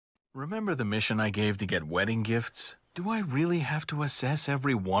Remember the mission I gave to get wedding gifts? Do I really have to assess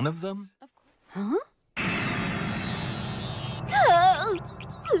every one of them? Huh?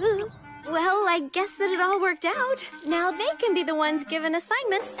 Well, I guess that it all worked out. Now they can be the ones given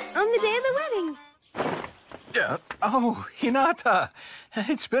assignments on the day of the wedding. Oh, Hinata.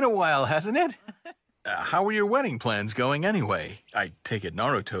 It's been a while, hasn't it? How are your wedding plans going anyway? I take it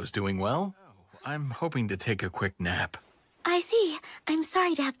Naruto's doing well? I'm hoping to take a quick nap. I see. I'm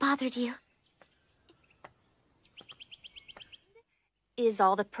sorry to have bothered you. Is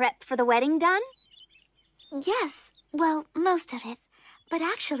all the prep for the wedding done? Yes. Well, most of it. But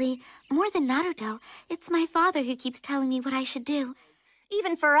actually, more than Naruto, it's my father who keeps telling me what I should do.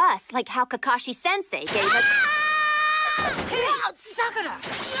 Even for us, like how Kakashi-sensei gave us... Hey, Sakura!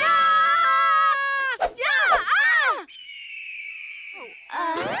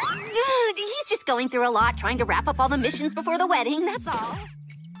 He's just going through a lot, trying to wrap up all the missions before the wedding, that's all.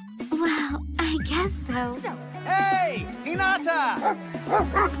 Well, I guess so. Hey, Hinata!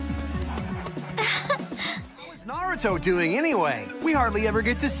 What's Naruto doing anyway? We hardly ever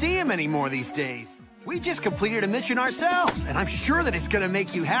get to see him anymore these days. We just completed a mission ourselves, and I'm sure that it's gonna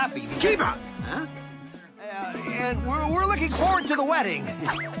make you happy. Keep up! Huh? And we're looking forward to the wedding.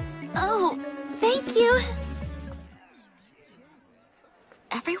 Oh, thank you.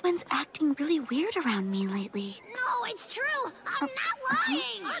 Everyone's acting really weird around me lately. No, it's true. I'm not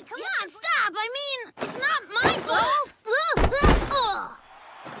lying. Come on, stop. I mean, it's not my fault.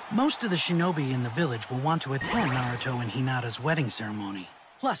 Most of the shinobi in the village will want to attend Naruto and Hinata's wedding ceremony.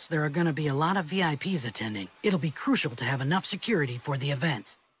 Plus, there are gonna be a lot of VIPs attending. It'll be crucial to have enough security for the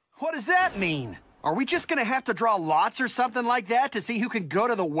event. What does that mean? Are we just gonna have to draw lots or something like that to see who can go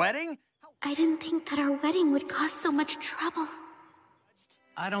to the wedding? I didn't think that our wedding would cause so much trouble.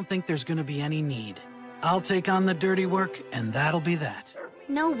 I don't think there's gonna be any need. I'll take on the dirty work, and that'll be that.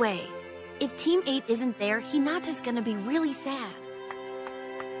 No way. If Team 8 isn't there, Hinata's gonna be really sad.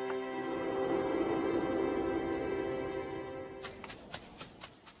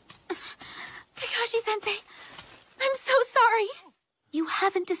 Kakashi-sensei, I'm so sorry. You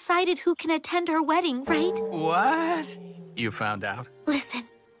haven't decided who can attend our wedding, right? What? You found out? Listen,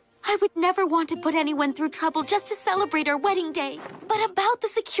 I would never want to put anyone through trouble just to celebrate our wedding day. But about the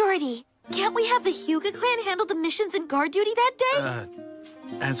security, can't we have the Hyuga clan handle the missions and guard duty that day?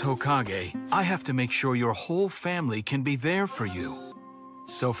 As Hokage, I have to make sure your whole family can be there for you.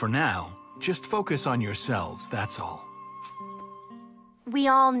 So for now, just focus on yourselves, that's all. We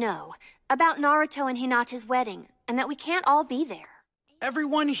all know about Naruto and Hinata's wedding, and that we can't all be there.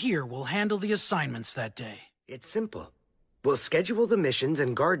 Everyone here will handle the assignments that day. It's simple. We'll schedule the missions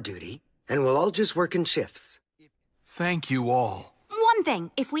and guard duty, and we'll all just work in shifts. Thank you all. One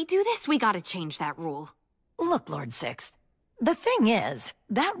thing, if we do this, we gotta change that rule. Look, Lord Sixth, the thing is,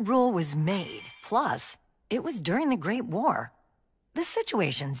 that rule was made. Plus, it was during the Great War. The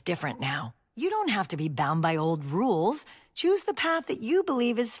situation's different now. You don't have to be bound by old rules. Choose the path that you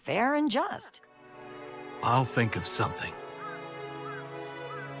believe is fair and just. I'll think of something.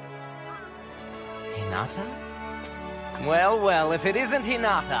 Hinata? Well, if it isn't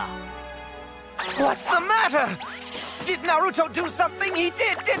Hinata. What's the matter? Did Naruto do something? He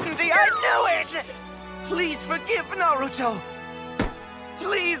did, didn't he? I knew it! Please forgive Naruto.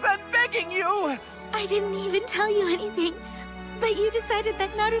 Please, I'm begging you. I didn't even tell you anything. But you decided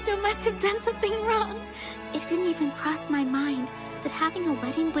that Naruto must have done something wrong. It didn't even cross my mind that having a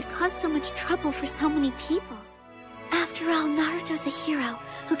wedding would cause so much trouble for so many people. After all, Naruto's a hero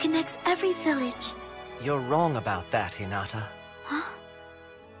who connects every village. You're wrong about that, Hinata. Huh?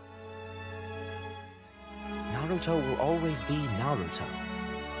 Naruto will always be Naruto.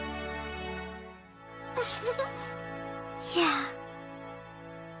 Yeah.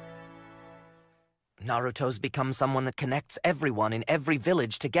 Naruto's become someone that connects everyone in every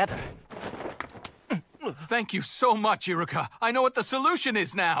village together. Thank you so much, Iruka. I know what the solution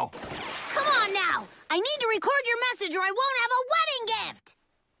is now. Come on now. I need to record your message or I won't have a wedding gift.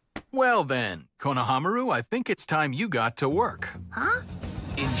 Well then, Konohamaru, I think it's time you got to work. Huh?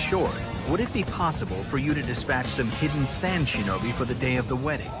 In short, would it be possible for you to dispatch some hidden sand shinobi for the day of the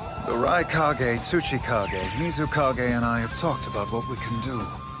wedding? The Raikage, Tsuchikage, Mizukage, and I have talked about what we can do.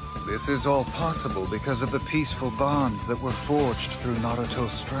 This is all possible because of the peaceful bonds that were forged through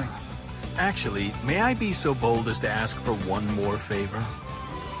Naruto's strength. Actually, may I be so bold as to ask for one more favor?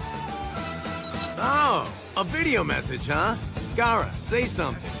 Oh, a video message, huh? Gaara, say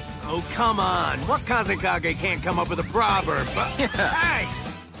something. Oh, come on. What Kazekage can't come up with a proverb? Hey!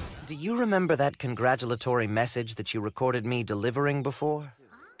 Do you remember that congratulatory message that you recorded me delivering before?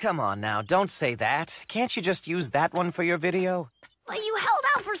 Come on now, don't say that. Can't you just use that one for your video? But you held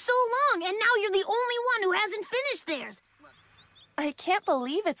out for so can't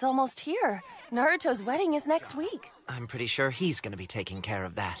believe it's almost here. Naruto's wedding is next week. I'm pretty sure he's gonna be taking care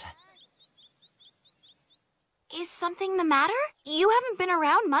of that. Is something the matter? You haven't been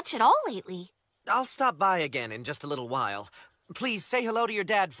around much at all lately. I'll stop by again in just a little while. Please say hello to your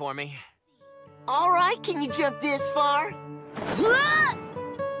dad for me. All right, can you jump this far?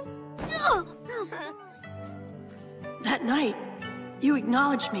 That night, you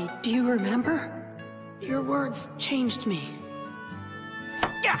acknowledged me. Do you remember? Your words changed me.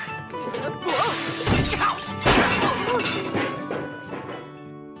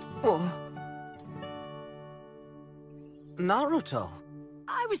 Naruto.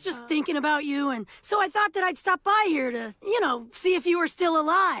 I was just thinking about you, and so I thought that I'd stop by here to, see if you were still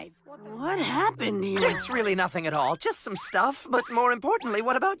alive. What happened here? It's really nothing at all, just some stuff. But more importantly,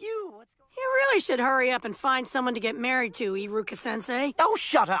 what about you? You really should hurry up and find someone to get married to, Iruka-sensei. Oh,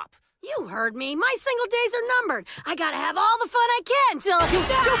 shut up! You heard me. My single days are numbered. I gotta have all the fun I can till... You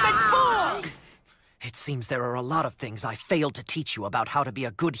stupid fool! It seems there are a lot of things I failed to teach you about how to be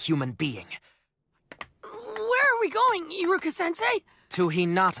a good human being. Where are we going, Iruka-sensei? To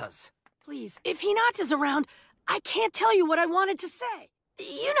Hinata's. Please, if Hinata's around, I can't tell you what I wanted to say.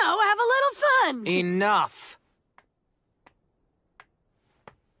 Have a little fun. Enough.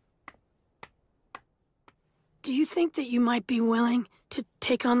 Do you think that you might be willing to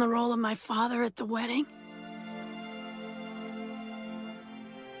take on the role of my father at the wedding?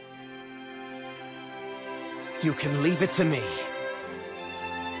 You can leave it to me.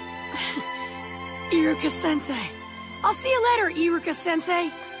 Iruka-sensei. I'll see you later,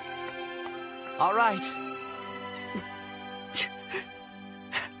 Iruka-sensei. All right.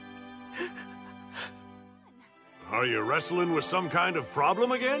 Are you wrestling with some kind of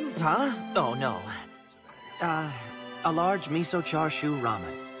problem again? Huh? Oh, no. A large miso char-siu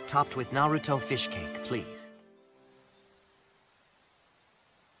ramen, topped with Naruto fish cake, please.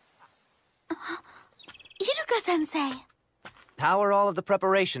 Iruka-sensei. How are all of the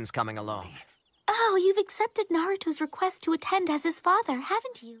preparations coming along? Oh, you've accepted Naruto's request to attend as his father,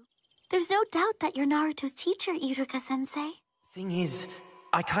 haven't you? There's no doubt that you're Naruto's teacher, Iruka-sensei. Thing is,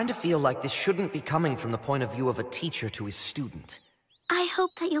 I kind of feel like this shouldn't be coming from the point of view of a teacher to his student. I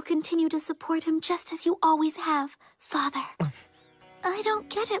hope that you'll continue to support him just as you always have, Father. I don't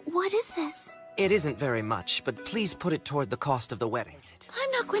get it. What is this? It isn't very much, but please put it toward the cost of the wedding.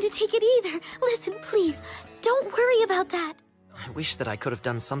 I'm not going to take it either. Listen, please, don't worry about that. I wish that I could have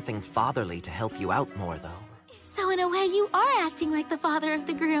done something fatherly to help you out more, though. So in a way, you are acting like the father of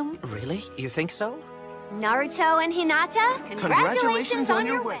the groom. Really? You think so? Naruto and Hinata, congratulations on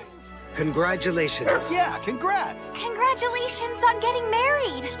your wedding. Congratulations. Yeah, congrats. Congratulations on getting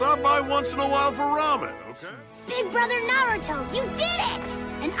married. Stop by once in a while for ramen, okay? Big brother Naruto, you did it!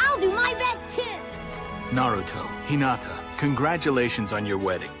 And I'll do my best too. Naruto, Hinata, congratulations on your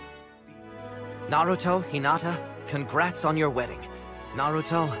wedding. Naruto, Hinata, congrats on your wedding.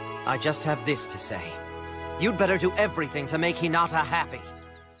 Naruto, I just have this to say. You'd better do everything to make Hinata happy.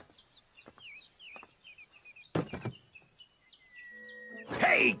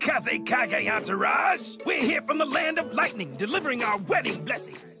 Hey, Kazekage entourage! We're here from the land of lightning, delivering our wedding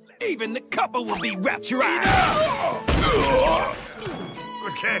blessings. Even the couple will be rapturized.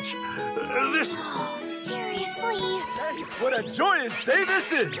 Good catch. This... Oh, seriously? Hey, what a joyous day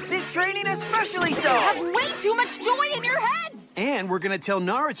this is! This training especially so! You have way too much joy in your heads! And we're gonna tell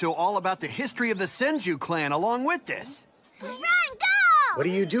Naruto all about the history of the Senju clan along with this. Run, go! What are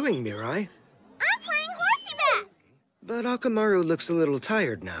you doing, Mirai? I'm playing horsey-back. But Akamaru looks a little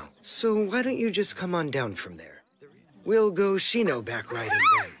tired now, so why don't you just come on down from there? We'll go Shino back riding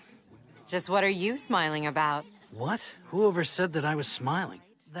then. Just what are you smiling about? What? Whoever said that I was smiling?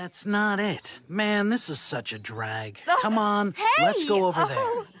 That's not it. Man, this is such a drag. Come on, Hey! let's go over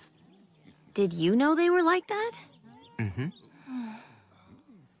there. Did you know they were like that? Mm-hmm.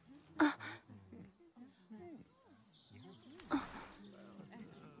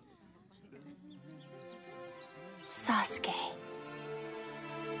 Sasuke.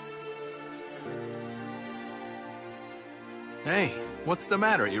 Hey, what's the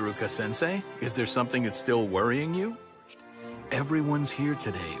matter, Iruka-sensei? Is there something that's still worrying you? Everyone's here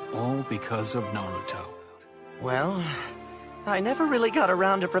today, all because of Naruto. Well, I never really got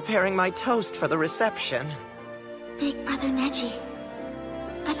around to preparing my toast for the reception. Big brother Neji,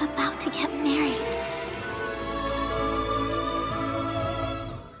 I'm about to get married.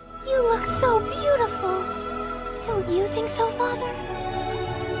 You look so beautiful. Don't you think so, Father?